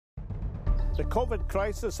The COVID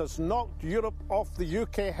crisis has knocked Europe off the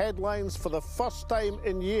UK headlines for the first time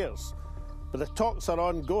in years. But the talks are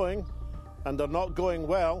ongoing, and they're not going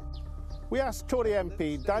well. We asked Tory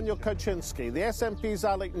MP Daniel Kawczynski, the SNP's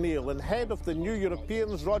Alec Neil, and head of the New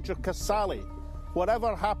Europeans Roger Casale,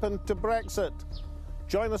 whatever happened to Brexit?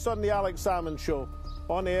 Join us on the Alex Salmond Show,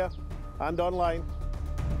 on air and online.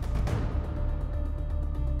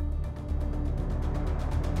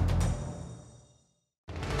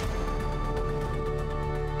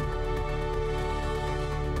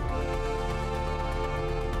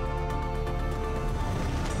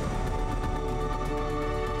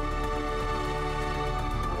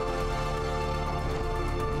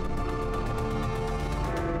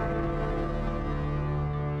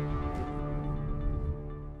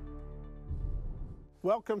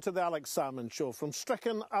 Welcome to the Alex Salmond Show from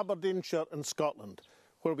Stricken, Aberdeenshire in Scotland,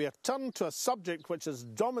 where we have turned to a subject which has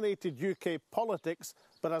dominated UK politics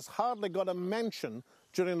but has hardly got a mention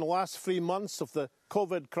during the last 3 months of the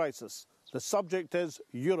COVID crisis. The subject is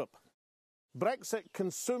Europe. Brexit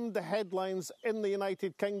consumed the headlines in the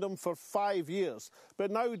United Kingdom for 5 years,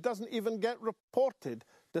 but now doesn't even get reported,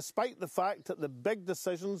 despite the fact that the big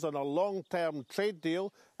decisions on a long-term trade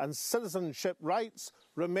deal and citizenship rights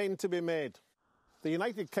remain to be made. The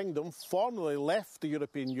United Kingdom formally left the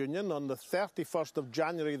European Union on the 31st of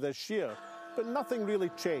January this year, but nothing really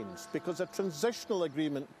changed because a transitional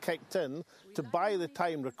agreement kicked in to buy the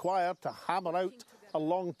time required to hammer out a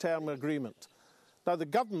long-term agreement. Now, the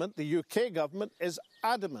government, the UK government, is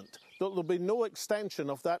adamant that there will be no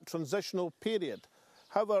extension of that transitional period.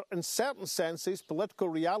 However, in certain senses, political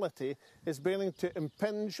reality is beginning to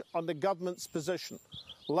impinge on the government's position.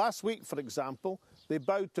 Last week, for example, they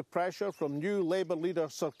bowed to pressure from new Labour leader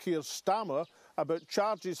Sir Keir Starmer about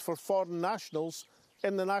charges for foreign nationals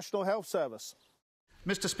in the National Health Service.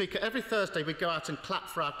 Mr Speaker, every Thursday we go out and clap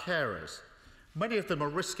for our carers. Many of them are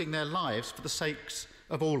risking their lives for the sakes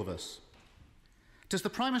of all of us. Does the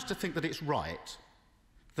Prime Minister think that it's right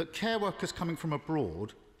that care workers coming from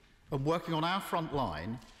abroad and working on our front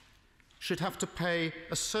line should have to pay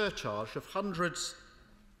a surcharge of hundreds,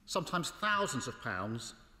 sometimes thousands of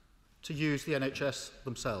pounds to use the NHS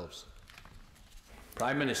themselves?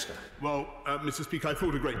 Prime Minister. Well, Mr Speaker, I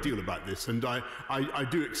thought a great deal about this, and I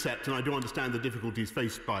do accept and I do understand the difficulties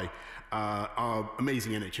faced by our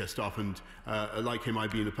amazing NHS staff, and like him,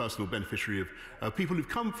 I've been a personal beneficiary of people who've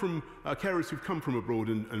come from, carers who've come from abroad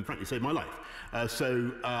and frankly saved my life.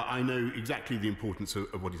 So I know exactly the importance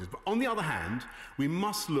of what he says. But on the other hand, we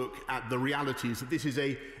must look at the realities that this is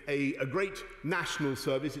a great national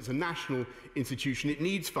service, it's a national institution, it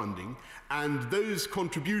needs funding, and those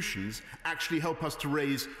contributions actually help us to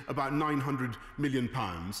raise about £900 million,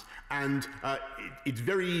 and it's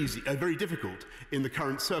very difficult in the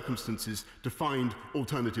current circumstances to find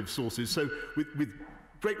alternative sources. So with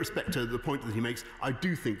great respect to the point that he makes, I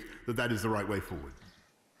do think that that is the right way forward.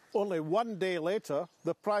 Only 1 day later,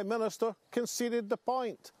 the Prime Minister conceded the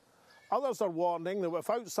point. Others are warning that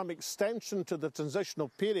without some extension to the transitional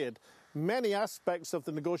period, many aspects of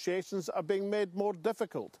the negotiations are being made more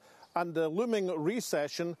difficult, and the looming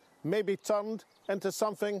recession may be turned into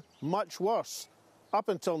something much worse. Up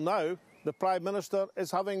until now, the Prime Minister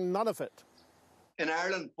is having none of it. In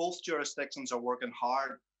Ireland, both jurisdictions are working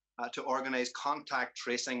hard to organise contact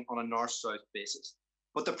tracing on a north-south basis.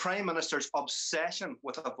 But the Prime Minister's obsession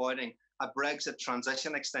with avoiding a Brexit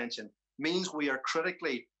transition extension means we are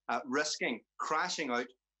critically risking crashing out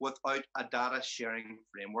without a data sharing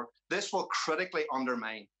framework. This will critically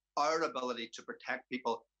undermine our ability to protect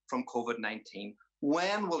people from COVID-19.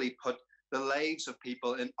 When will he put the lives of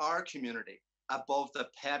people in our community above the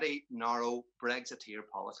petty, narrow Brexiteer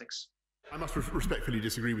politics? I must respectfully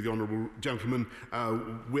disagree with the honourable gentleman.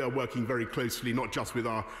 We are working very closely, not just with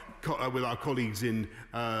our colleagues in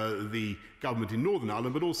the government in Northern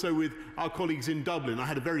Ireland, but also with our colleagues in Dublin. I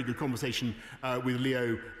had a very good conversation with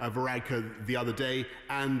Leo Varadkar the other day,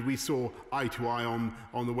 and we saw eye to eye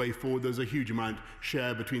on the way forward. There's a huge amount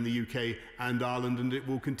shared between the UK and Ireland, and it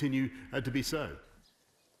will continue to be so.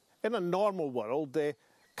 In a normal world, the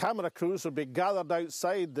camera crews would be gathered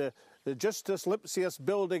outside the Justus Lipsius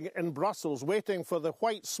building in Brussels, waiting for the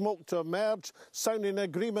white smoke to emerge, sounding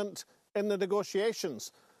agreement in the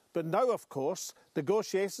negotiations. But now, of course,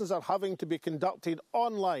 negotiations are having to be conducted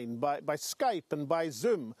online by Skype and by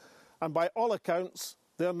Zoom, and by all accounts,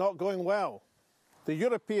 they're not going well. The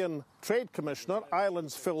European Trade Commissioner,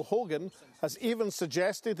 Ireland's Phil Hogan, has even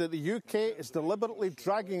suggested that the UK is deliberately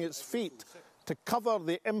dragging its feet to cover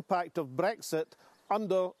the impact of Brexit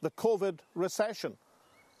under the COVID recession.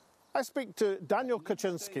 I speak to Daniel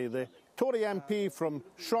Kawczynski, the Tory MP from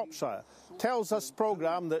Shropshire, tells this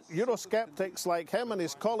programme that Eurosceptics like him and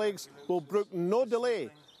his colleagues will brook no delay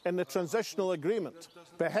in the transitional agreement.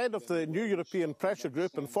 The head of the New European Pressure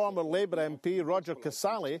Group and former Labour MP Roger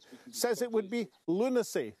Casale says it would be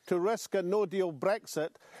lunacy to risk a no-deal Brexit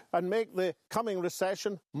and make the coming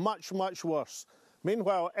recession much, much worse.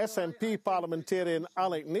 Meanwhile, SNP parliamentarian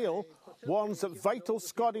Alec Neil warns that vital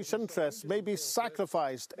Scottish interests may be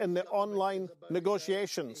sacrificed in the online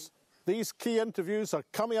negotiations. These key interviews are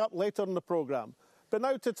coming up later in the programme. But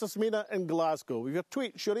now to Tasmina in Glasgow with your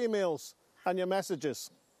tweets, your emails and your messages.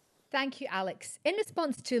 Thank you, Alex. In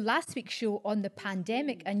response to last week's show on the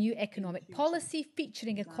pandemic and new economic policy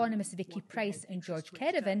featuring economists Vicky Price and George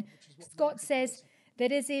Kerevan, Scott says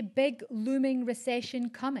there is a big looming recession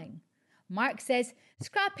coming. Mark says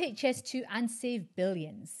scrap HS2 and save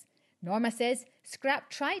billions. Norma says scrap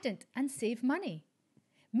Trident and save money.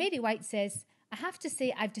 Mary White says, I have to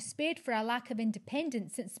say I've despaired for a lack of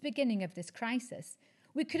independence since the beginning of this crisis.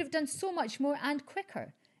 We could have done so much more and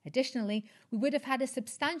quicker. Additionally, we would have had a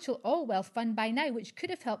substantial all-wealth fund by now, which could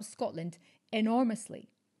have helped Scotland enormously.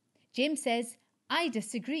 James says, I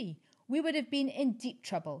disagree. We would have been in deep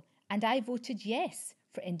trouble, and I voted yes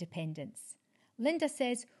for independence. Linda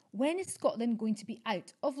says, when is Scotland going to be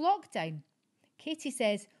out of lockdown? Katie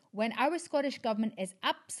says, when our Scottish Government is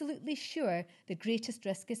absolutely sure the greatest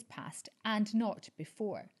risk is past and not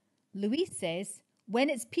before. Louise says, when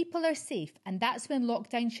its people are safe, and that's when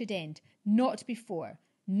lockdown should end, not before.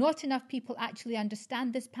 Not enough people actually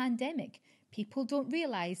understand this pandemic. People don't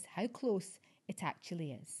realise how close it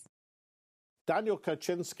actually is. Daniel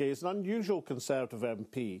Kawczynski is an unusual Conservative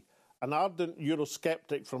MP, an ardent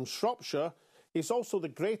Eurosceptic from Shropshire. He's also the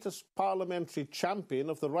greatest parliamentary champion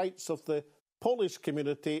of the rights of the Polish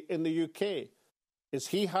community in the UK. Is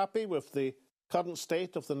he happy with the current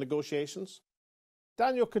state of the negotiations?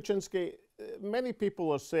 Daniel Kawczynski, many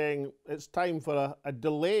people are saying it's time for a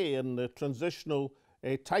delay in the transitional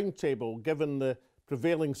timetable given the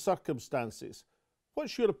prevailing circumstances.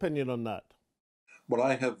 What's your opinion on that? Well,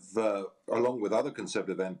 I have, along with other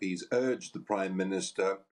Conservative MPs, urged the Prime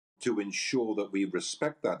Minister to ensure that we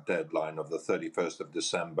respect that deadline of the 31st of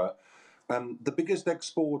December. The biggest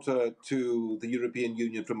exporter to the European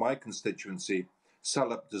Union from my constituency,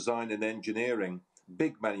 Salmond Design and Engineering,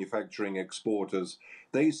 big manufacturing exporters,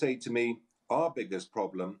 they say to me, our biggest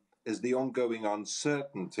problem is the ongoing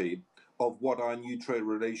uncertainty of what our new trade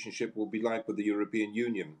relationship will be like with the European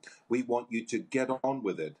Union. We want you to get on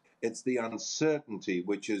with it. It's the uncertainty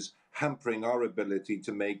which is hampering our ability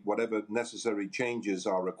to make whatever necessary changes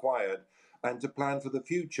are required and to plan for the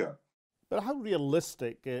future. But how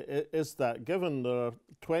realistic is that, given there are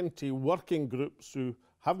 20 working groups who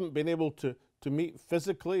haven't been able to meet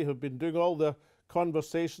physically, who've been doing all their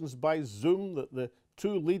conversations by Zoom, that the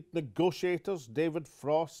two lead negotiators, David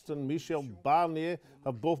Frost and Michel Barnier,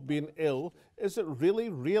 have both been ill? Is it really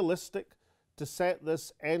realistic to set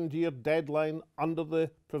this end-year deadline under the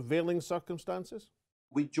prevailing circumstances?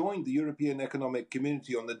 We joined the European Economic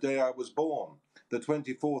Community on the day I was born, the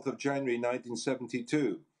 24th of January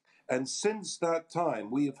 1972. And since that time,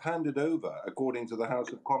 we have handed over, according to the House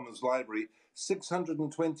of Commons Library,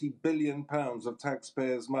 £620 billion of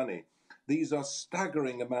taxpayers' money. These are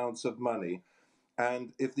staggering amounts of money.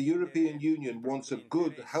 And if the European Union wants a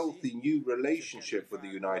good, healthy new relationship with the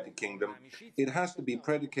United Kingdom, it has to be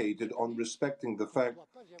predicated on respecting the fact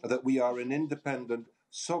that we are an independent,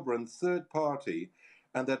 sovereign third party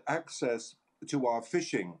and that access to our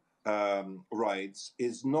fishing rights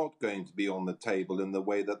is not going to be on the table in the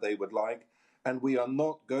way that they would like. And we are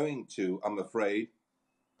not going to, I'm afraid,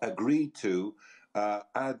 agree to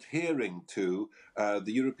adhering to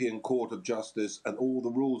the European Court of Justice and all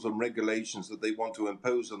the rules and regulations that they want to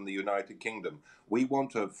impose on the United Kingdom. We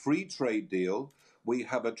want a free trade deal. We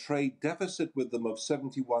have a trade deficit with them of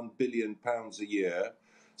 £71 billion a year.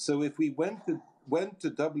 So if we went to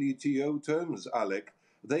WTO terms, Alec,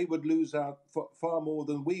 they would lose out far more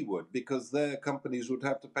than we would, because their companies would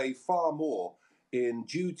have to pay far more in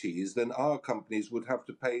duties than our companies would have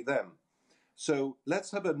to pay them. So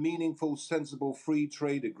let's have a meaningful, sensible free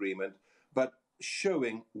trade agreement, but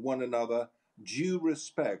showing one another due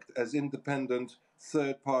respect as independent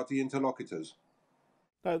third-party interlocutors.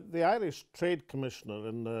 Now, the Irish Trade Commissioner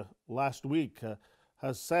in the last week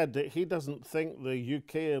has said that he doesn't think the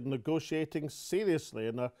UK are negotiating seriously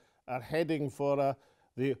and are heading for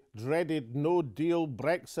the dreaded no-deal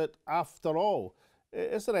Brexit after all.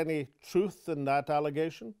 Is there any truth in that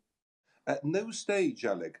allegation? At no stage,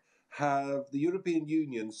 Alec, have the European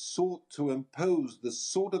Union sought to impose the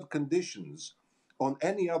sort of conditions on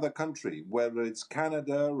any other country, whether it's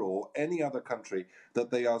Canada or any other country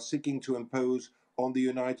that they are seeking to impose on the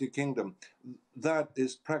United Kingdom. That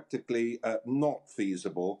is practically not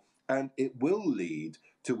feasible, and it will lead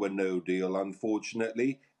to a no deal,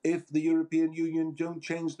 unfortunately, if the European Union don't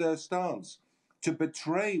change their stance. To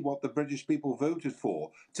betray what the British people voted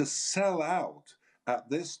for, to sell out at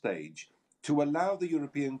this stage, to allow the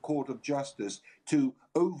European Court of Justice to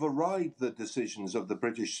override the decisions of the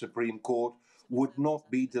British Supreme Court would not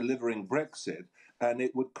be delivering Brexit, and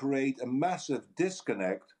it would create a massive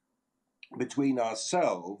disconnect between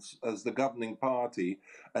ourselves as the governing party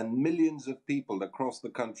and millions of people across the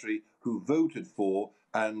country who voted for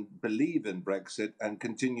and believe in Brexit and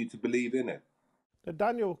continue to believe in it.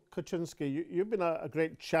 Daniel Kawczynski, you've been a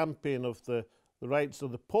great champion of the rights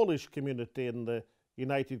of the Polish community in the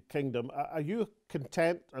United Kingdom. Are you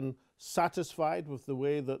content and satisfied with the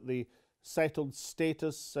way that the settled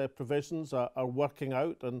status provisions are working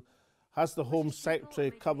out? And has the Home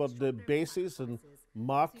Secretary covered the bases and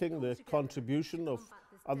marking the contribution of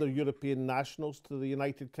other European nationals to the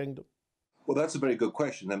United Kingdom? Well, that's a very good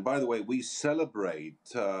question. And by the way, we celebrate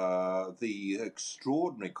the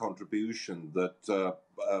extraordinary contribution that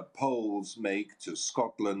Poles make to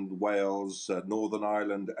Scotland, Wales, Northern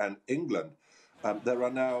Ireland and England. There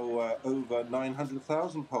are now over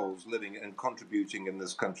 900,000 Poles living and contributing in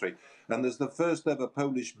this country. And as the first ever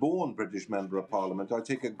Polish-born British Member of Parliament, I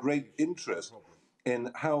take a great interest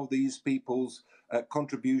in how these people's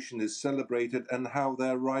contribution is celebrated and how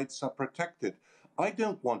their rights are protected. I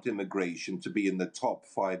don't want immigration to be in the top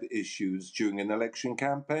 5 issues during an election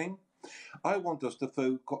campaign. I want us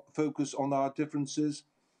to focus on our differences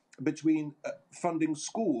between funding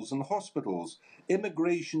schools and hospitals.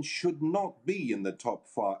 Immigration should not be in the top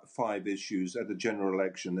 5 issues at a general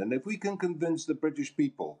election. And if we can convince the British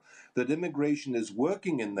people that immigration is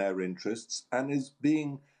working in their interests and is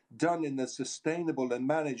being done in a sustainable and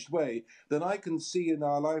managed way, then I can see in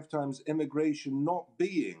our lifetimes immigration not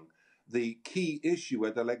being the key issue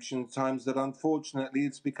at election times that unfortunately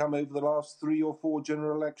it's become over the last 3 or 4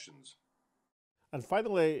 general elections. And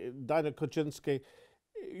finally, Daniel Kawczynski,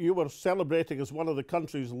 you were celebrating as one of the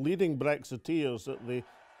country's leading Brexiteers at the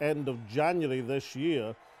end of January this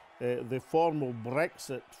year, the formal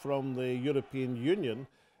Brexit from the European Union.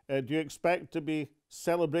 Do you expect to be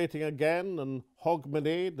celebrating again on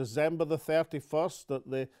Hogmanay, December the 31st,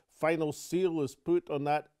 that the final seal is put on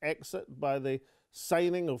that exit by the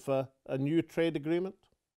signing of a new trade agreement?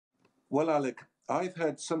 Well, Alec, I've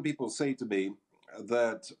had some people say to me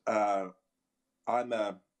that I'm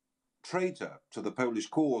a traitor to the Polish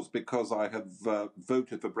cause because I have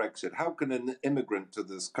voted for Brexit. How can an immigrant to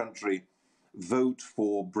this country vote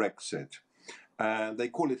for Brexit? And they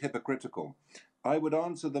call it hypocritical. I would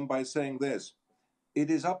answer them by saying this: it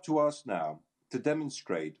is up to us now to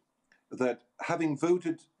demonstrate that having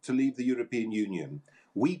voted to leave the European Union,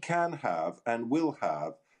 we can have and will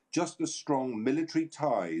have just as strong military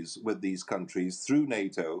ties with these countries through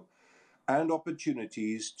NATO and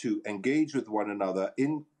opportunities to engage with one another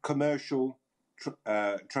in commercial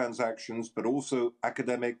transactions, but also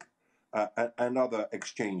academic and other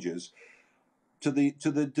exchanges, to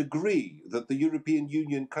the degree that the European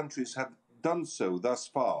Union countries have done so thus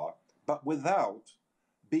far, but without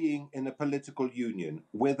being in a political union,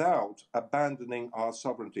 without abandoning our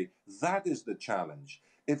sovereignty. That is the challenge.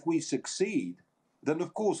 If we succeed, then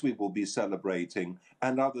of course we will be celebrating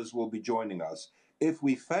and others will be joining us. If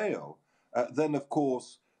we fail, then of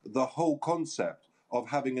course the whole concept of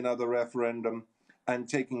having another referendum and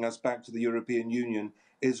taking us back to the European Union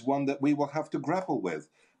is one that we will have to grapple with.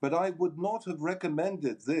 But I would not have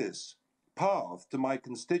recommended this path to my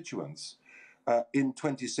constituents in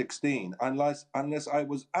 2016 unless I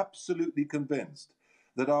was absolutely convinced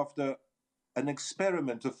that after an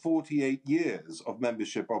experiment of 48 years of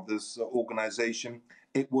membership of this organization,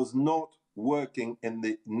 it was not working in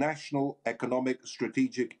the national economic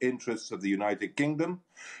strategic interests of the United Kingdom.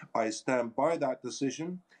 I stand by that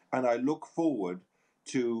decision, and I look forward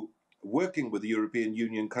to working with the European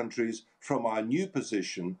Union countries from our new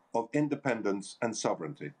position of independence and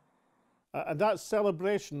sovereignty. And that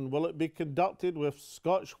celebration, will it be conducted with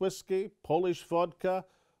Scotch whisky, Polish vodka,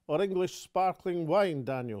 or English sparkling wine,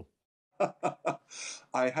 Daniel?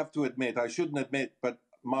 I have to admit, I shouldn't admit, but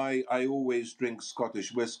I always drink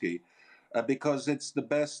Scottish whisky because it's the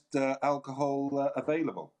best alcohol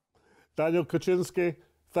available. Daniel Kawczynski,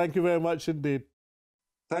 thank you very much indeed.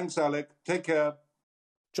 Thanks, Alec. Take care.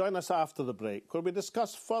 Join us after the break, where we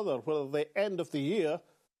discuss further whether the end of the year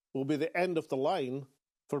will be the end of the line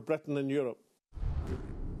for Britain and Europe.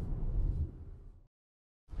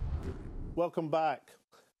 Welcome back.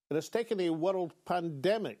 It has taken a world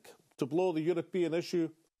pandemic to blow the European issue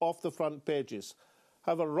off the front pages.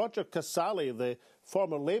 However, Roger Casale, the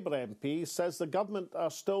former Labour MP, says the government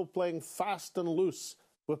are still playing fast and loose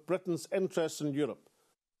with Britain's interests in Europe.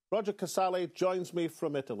 Roger Casale joins me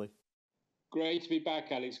from Italy. Great to be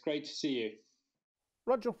back, Alex. Great to see you.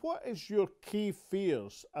 Roger, what is your key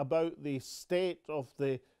fears about the state of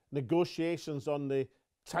the negotiations on the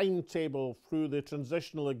timetable through the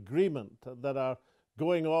transitional agreement that are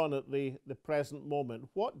going on at the present moment?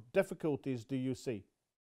 What difficulties do you see?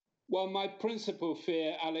 Well, my principal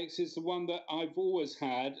fear, Alex, is the one that I've always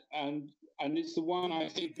had, and it's the one I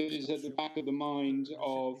think that is at the back of the mind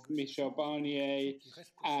of Michel Barnier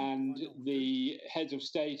and the heads of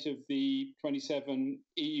state of the 27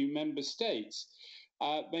 EU member states.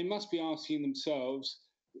 They must be asking themselves,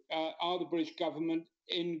 are the British government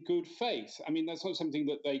in good faith? I mean, that's not something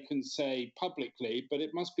that they can say publicly, but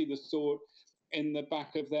it must be the thought in the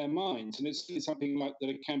back of their minds. And it's something like that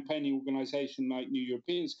a campaigning organisation like New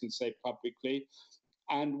Europeans can say publicly,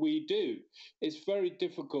 and we do. It's very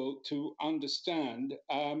difficult to understand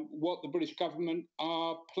what the British government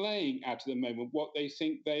are playing at the moment, what they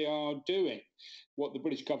think they are doing. What the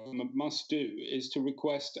British government must do is to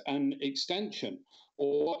request an extension,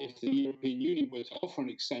 or if the European Union were to offer an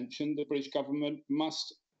extension, the British government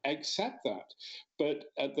must accept that. But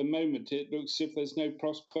at the moment, it looks as if there's no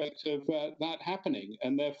prospect of that happening,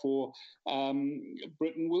 and therefore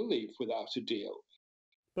Britain will leave without a deal.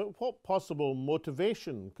 But what possible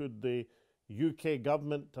motivation could the UK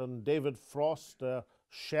government and David Frost,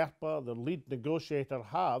 Sherpa, the lead negotiator,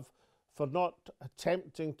 have for not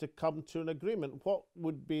attempting to come to an agreement? What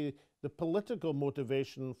would be the political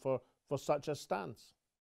motivation for such a stance?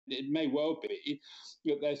 It may well be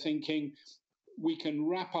that they're thinking we can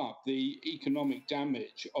wrap up the economic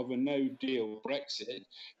damage of a no-deal Brexit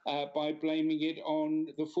by blaming it on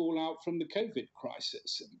the fallout from the COVID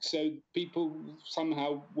crisis. So people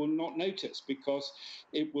somehow will not notice because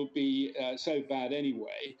it will be so bad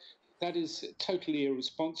anyway. That is totally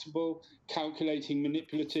irresponsible, calculating,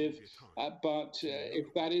 manipulative. But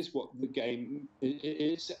if that is what the game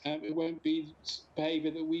is, it won't be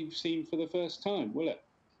behaviour that we've seen for the first time, will it?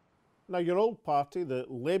 Now, your old party, the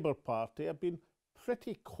Labour Party, have been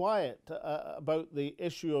pretty quiet about the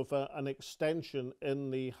issue of an extension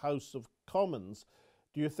in the House of Commons.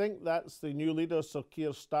 Do you think that's the new leader, Sir Keir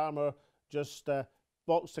Starmer, just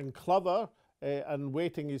boxing clever and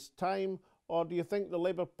waiting his time? Or do you think the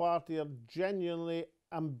Labour Party are genuinely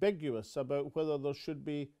ambiguous about whether there should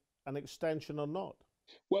be an extension or not?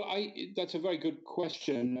 Well, that's a very good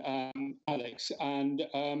question, Alex. And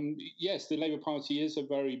yes, the Labour Party is a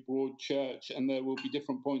very broad church and there will be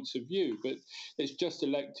different points of view, but it's just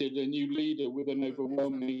elected a new leader with an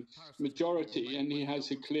overwhelming majority and he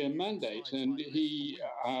has a clear mandate. And he,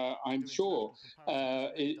 I'm sure,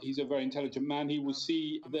 he's a very intelligent man. He will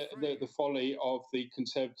see the folly of the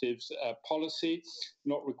Conservatives' policy,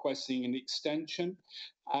 not requesting an extension.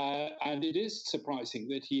 And it is surprising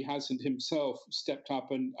that he hasn't himself stepped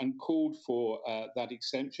up and called for that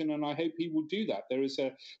extension, and I hope he will do that. There is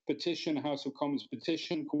a petition, a House of Commons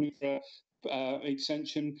petition, calling for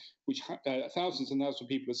extension, which thousands and thousands of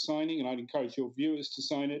people are signing, and I'd encourage your viewers to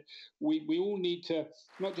sign it. We all need to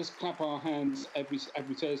not just clap our hands every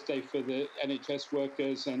Thursday for the NHS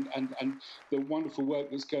workers and the wonderful work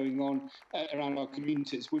that's going on around our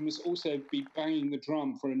communities. We must also be banging the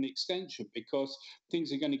drum for an extension because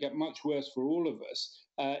things are going to get much worse for all of us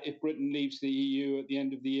if Britain leaves the EU at the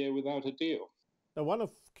end of the year without a deal. Now, one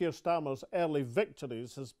of Keir Starmer's early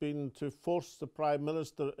victories has been to force the Prime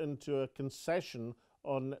Minister into a concession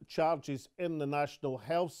on charges in the National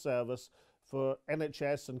Health Service for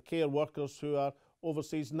NHS and care workers who are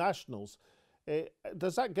overseas nationals.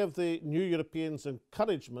 Does that give the New Europeans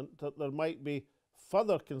encouragement that there might be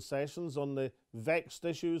further concessions on the vexed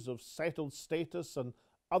issues of settled status and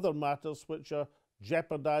other matters which are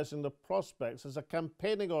jeopardising the prospects? As a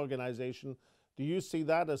campaigning organisation, do you see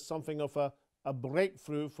that as something of a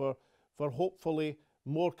breakthrough for hopefully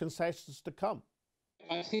more concessions to come?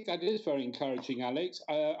 I think that is very encouraging, Alex.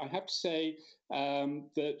 I have to say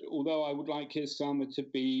that although I would like Keir Starmer to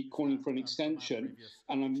be calling for an extension,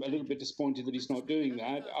 and I'm a little bit disappointed that he's not doing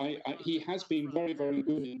that, he has been very, very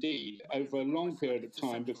good indeed over a long period of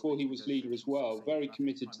time before he was leader as well, very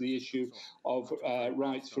committed to the issue of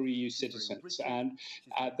rights for EU citizens. And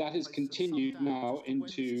that has continued now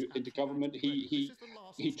into government.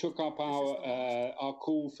 He took up our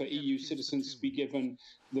call for EU citizens to be given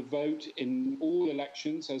the vote in all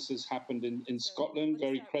elections, as has happened in Scotland,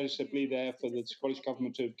 very creditably there for the the Scottish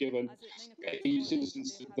Government have given EU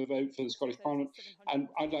citizens the vote for the Scottish Parliament. And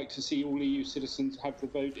I'd like to see all EU citizens have the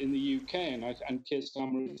vote in the UK, and Keir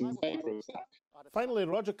Starmer is in favour of that. Finally,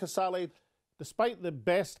 Roger Casale, despite the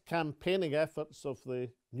best campaigning efforts of the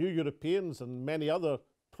New Europeans and many other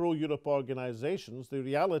pro-Europe organisations, the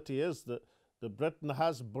reality is that Britain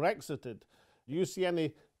has Brexited. Do you see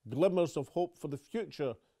any glimmers of hope for the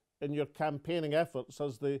future in your campaigning efforts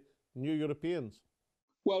as the New Europeans?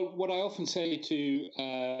 Well, what I often say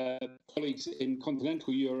to colleagues in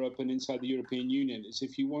continental Europe and inside the European Union is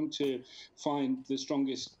if you want to find the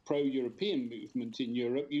strongest pro-European movement in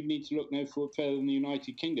Europe, you need to look no further than the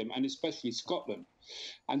United Kingdom, and especially Scotland.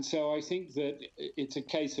 And so I think that it's a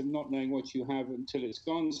case of not knowing what you have until it's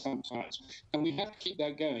gone sometimes. And we have to keep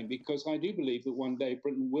that going, because I do believe that one day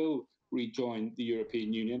Britain will rejoin the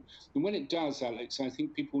European Union. And when it does, Alex, I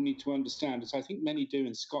think people need to understand, as I think many do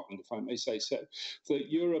in Scotland, if I may say so,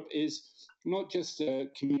 that Europe is not just a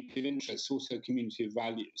community of interests, also a community of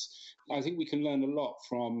values. I think we can learn a lot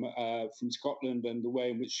from Scotland and the way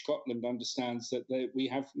in which Scotland understands that we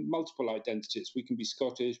have multiple identities. We can be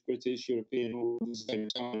Scottish, British, European all at the same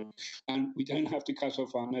time. And we don't have to cut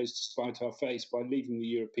off our nose to spite our face by leaving the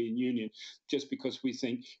European Union just because we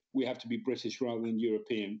think we have to be British rather than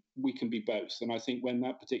European. We can be both. And I think when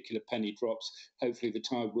that particular penny drops, hopefully the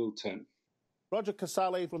tide will turn. Roger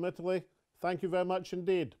Casale from Italy, thank you very much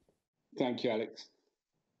indeed. Thank you, Alex.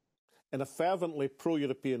 In a fervently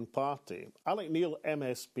pro-European party, Alec Neil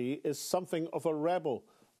MSP is something of a rebel,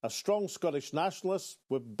 a strong Scottish nationalist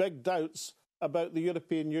with big doubts about the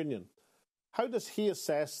European Union. How does he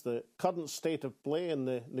assess the current state of play in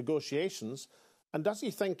the negotiations, and does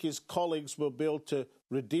he think his colleagues will be able to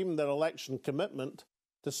redeem their election commitment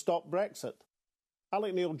to stop Brexit?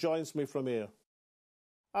 Alec Neil joins me from here.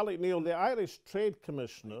 Alec Neil, the Irish Trade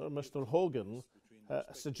Commissioner, Mr Hogan,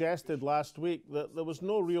 suggested last week that there was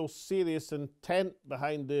no real serious intent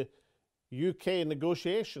behind the UK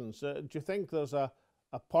negotiations. Do you think there's a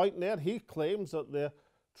point there? He claims that they're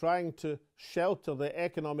trying to shelter the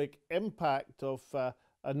economic impact of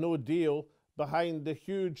a no deal behind the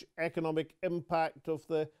huge economic impact of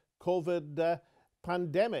the COVID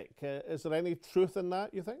pandemic. Is there any truth in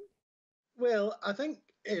that, you think? Well, I think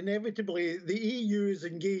inevitably the EU is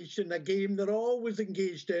engaged in a game they're always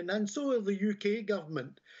engaged in, and so is the UK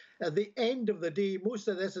government. At the end of the day, most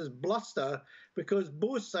of this is bluster because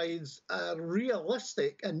both sides are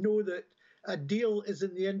realistic and know that a deal is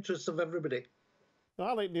in the interests of everybody. Now,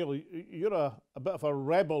 Alec Neil, you're a bit of a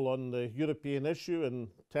rebel on the European issue in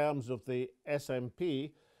terms of the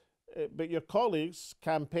SNP, but your colleagues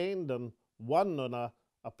campaigned and won on a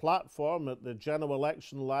platform at the general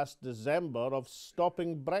election last December of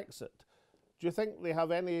stopping Brexit. Do you think they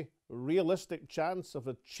have any realistic chance of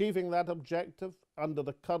achieving that objective under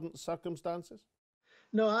the current circumstances?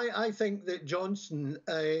 No, I think that Johnson,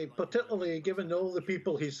 particularly given all the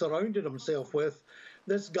people he surrounded himself with,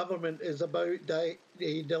 this government is about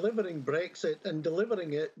delivering Brexit and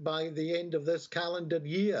delivering it by the end of this calendar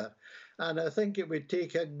year. And I think it would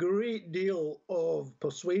take a great deal of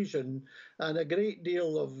persuasion and a great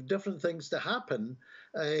deal of different things to happen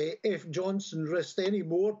if Johnson risked any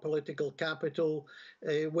more political capital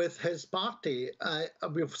with his party.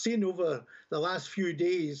 We've seen over the last few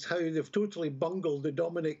days how they've totally bungled the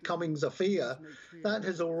Dominic Cummings affair. That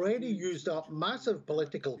has already used up massive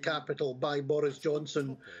political capital by Boris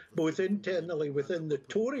Johnson, both internally within the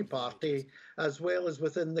Tory party as well as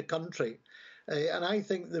within the country. And I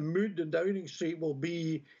think the mood in Downing Street will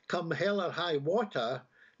be, come hell or high water,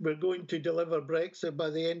 we're going to deliver Brexit by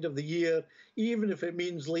the end of the year, even if it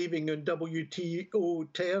means leaving on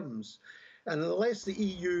WTO terms. And unless the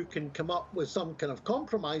EU can come up with some kind of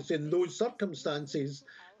compromise in those circumstances,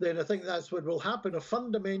 then I think that's what will happen. A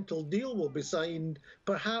fundamental deal will be signed,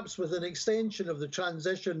 perhaps with an extension of the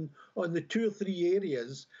transition on the 2 or 3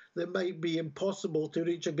 areas that might be impossible to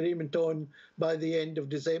reach agreement on by the end of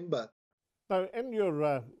December. Now, in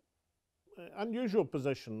your unusual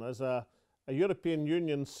position as a European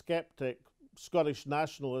Union sceptic, Scottish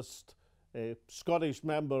nationalist, Scottish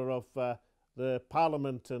member of the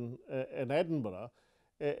Parliament in Edinburgh,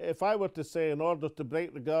 if I were to say in order to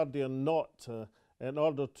break the Guardian knot, in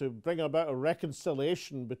order to bring about a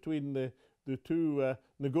reconciliation between the two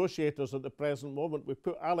negotiators at the present moment, we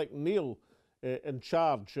put Alec Neil in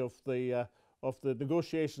charge of the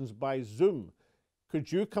negotiations by Zoom.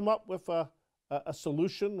 Could you come up with a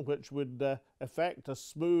solution which would effect a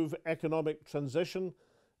smooth economic transition,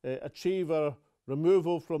 achieve a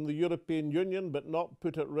removal from the European Union but not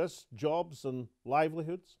put at risk jobs and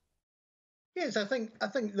livelihoods? Yes, I think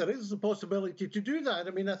there is the possibility to do that.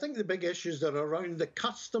 I mean, I think the big issues are around the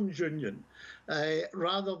customs union,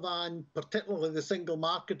 rather than particularly the single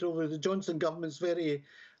market, although the Johnson government's very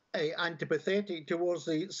antipathetic towards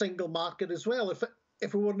the single market as well.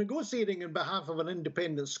 If we were negotiating on behalf of an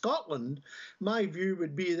independent Scotland, my view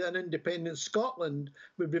would be that an independent Scotland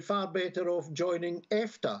would be far better off joining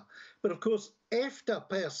EFTA. But of course, EFTA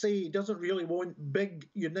per se doesn't really want big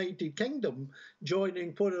United Kingdom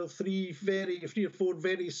joining three or four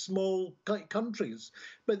very small countries.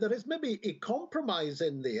 But there is maybe a compromise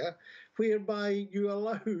in there whereby you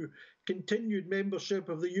allow continued membership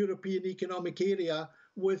of the European Economic Area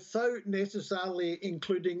without necessarily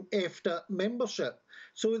including EFTA membership.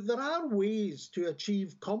 So there are ways to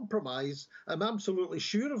achieve compromise. I'm absolutely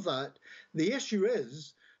sure of that. The issue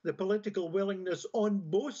is the political willingness on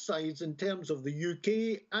both sides in terms of the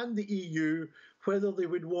UK and the EU, whether they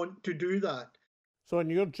would want to do that. So in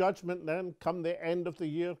your judgment then, come the end of the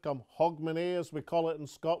year, come Hogmanay as we call it in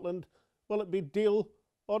Scotland, will it be deal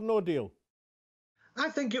or no deal? I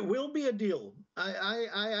think it will be a deal. I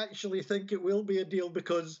actually think it will be a deal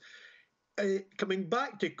because coming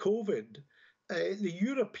back to COVID, the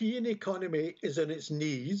European economy is on its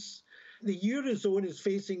knees. The Eurozone is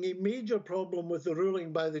facing a major problem with the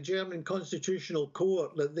ruling by the German Constitutional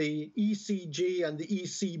Court that the ECJ and the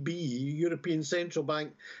ECB, European Central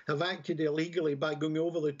Bank, have acted illegally by going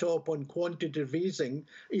over the top on quantitative easing,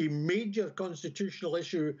 a major constitutional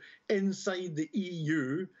issue inside the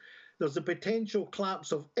EU. There's a potential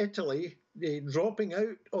collapse of Italy, dropping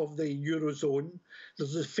out of the Eurozone.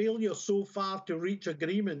 There's a failure so far to reach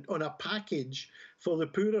agreement on a package for the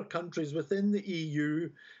poorer countries within the EU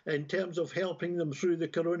in terms of helping them through the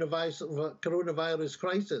coronavirus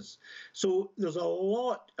crisis. So there's a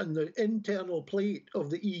lot on the internal plate of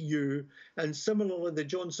the EU, and similarly the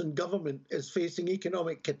Johnson government is facing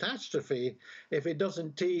economic catastrophe if it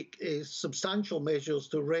doesn't take substantial measures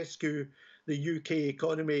to rescue the UK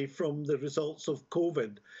economy from the results of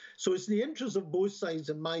COVID. So it's the interest of both sides,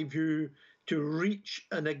 in my view, to reach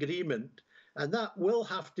an agreement. And that will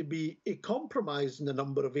have to be a compromise in a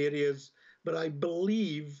number of areas, but I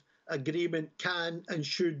believe agreement can and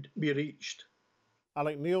should be reached.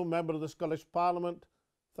 Alec Neil, Member of the Scottish Parliament,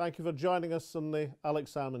 thank you for joining us on the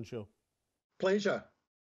Alex Salmond Show. Pleasure.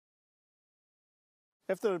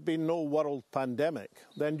 If there had been no world pandemic,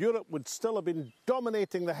 then Europe would still have been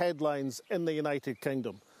dominating the headlines in the United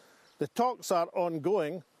Kingdom. The talks are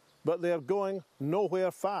ongoing, but they're going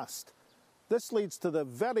nowhere fast. This leads to the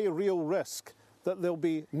very real risk that there'll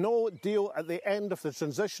be no deal at the end of the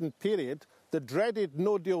transition period, the dreaded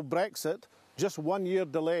no-deal Brexit, just 1 year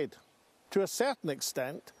delayed. To a certain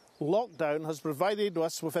extent, lockdown has provided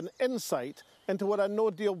us with an insight into what a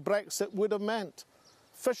no-deal Brexit would have meant.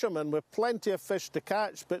 Fishermen with plenty of fish to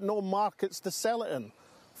catch but no markets to sell it in.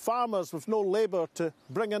 Farmers with no labour to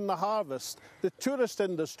bring in the harvest. The tourist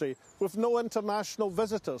industry with no international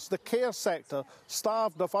visitors. The care sector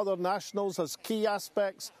starved of other nationals as key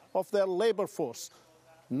aspects of their labour force.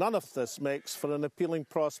 None of this makes for an appealing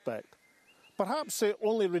prospect. Perhaps the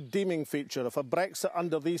only redeeming feature of a Brexit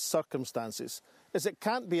under these circumstances is it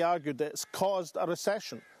can't be argued that it's caused a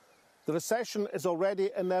recession. The recession is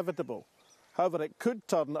already inevitable. However, it could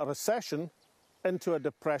turn a recession into a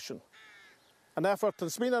depression. An effort from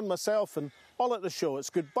Smina and myself and all at the show. It's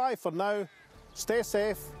goodbye for now. Stay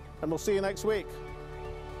safe and we'll see you next week.